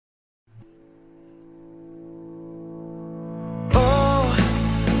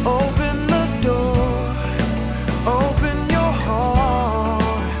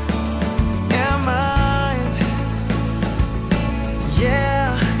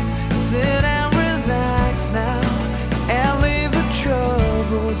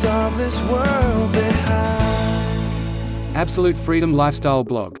Absolute Freedom Lifestyle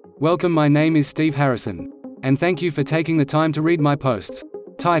blog. Welcome, my name is Steve Harrison. And thank you for taking the time to read my posts.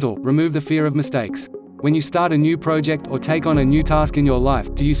 Title: Remove the fear of mistakes. When you start a new project or take on a new task in your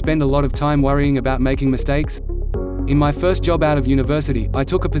life, do you spend a lot of time worrying about making mistakes? In my first job out of university, I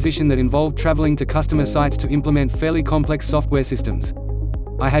took a position that involved traveling to customer sites to implement fairly complex software systems.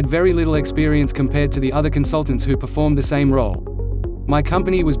 I had very little experience compared to the other consultants who performed the same role. My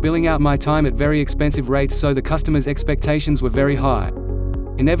company was billing out my time at very expensive rates, so the customers' expectations were very high.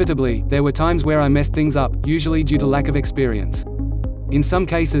 Inevitably, there were times where I messed things up, usually due to lack of experience. In some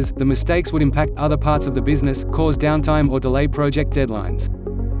cases, the mistakes would impact other parts of the business, cause downtime or delay project deadlines.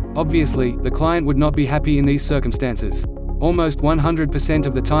 Obviously, the client would not be happy in these circumstances. Almost 100%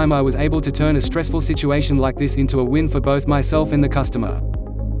 of the time I was able to turn a stressful situation like this into a win for both myself and the customer.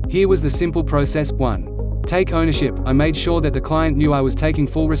 Here was the simple process. 1. Take ownership. I made sure that the client knew I was taking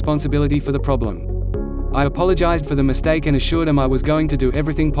full responsibility for the problem. I apologized for the mistake and assured him I was going to do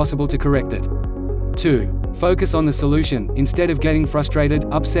everything possible to correct it. 2. Focus on the solution. Instead of getting frustrated,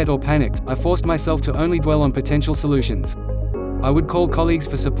 upset or panicked, I forced myself to only dwell on potential solutions. I would call colleagues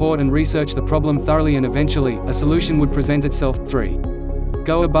for support and research the problem thoroughly, and eventually, a solution would present itself. 3.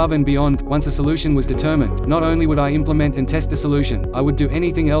 Go above and beyond. Once a solution was determined, not only would I implement and test the solution, I would do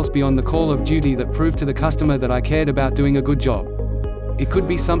anything else beyond the call of duty that proved to the customer that I cared about doing a good job. It could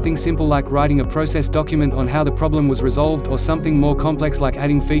be something simple like writing a process document on how the problem was resolved, or something more complex like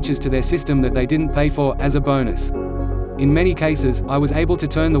adding features to their system that they didn't pay for, as a bonus. In many cases, I was able to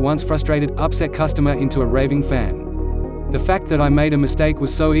turn the once frustrated, upset customer into a raving fan. The fact that I made a mistake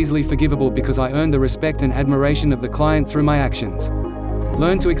was so easily forgivable because I earned the respect and admiration of the client through my actions.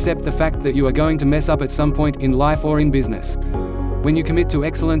 Learn to accept the fact that you are going to mess up at some point in life or in business. When you commit to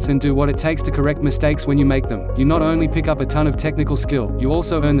excellence and do what it takes to correct mistakes when you make them, you not only pick up a ton of technical skill, you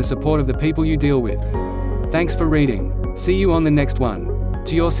also earn the support of the people you deal with. Thanks for reading. See you on the next one.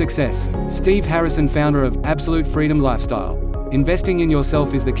 To your success. Steve Harrison, founder of Absolute Freedom Lifestyle. Investing in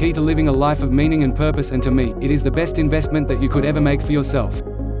yourself is the key to living a life of meaning and purpose, and to me, it is the best investment that you could ever make for yourself.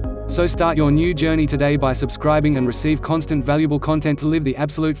 So start your new journey today by subscribing and receive constant valuable content to live the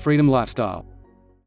absolute freedom lifestyle.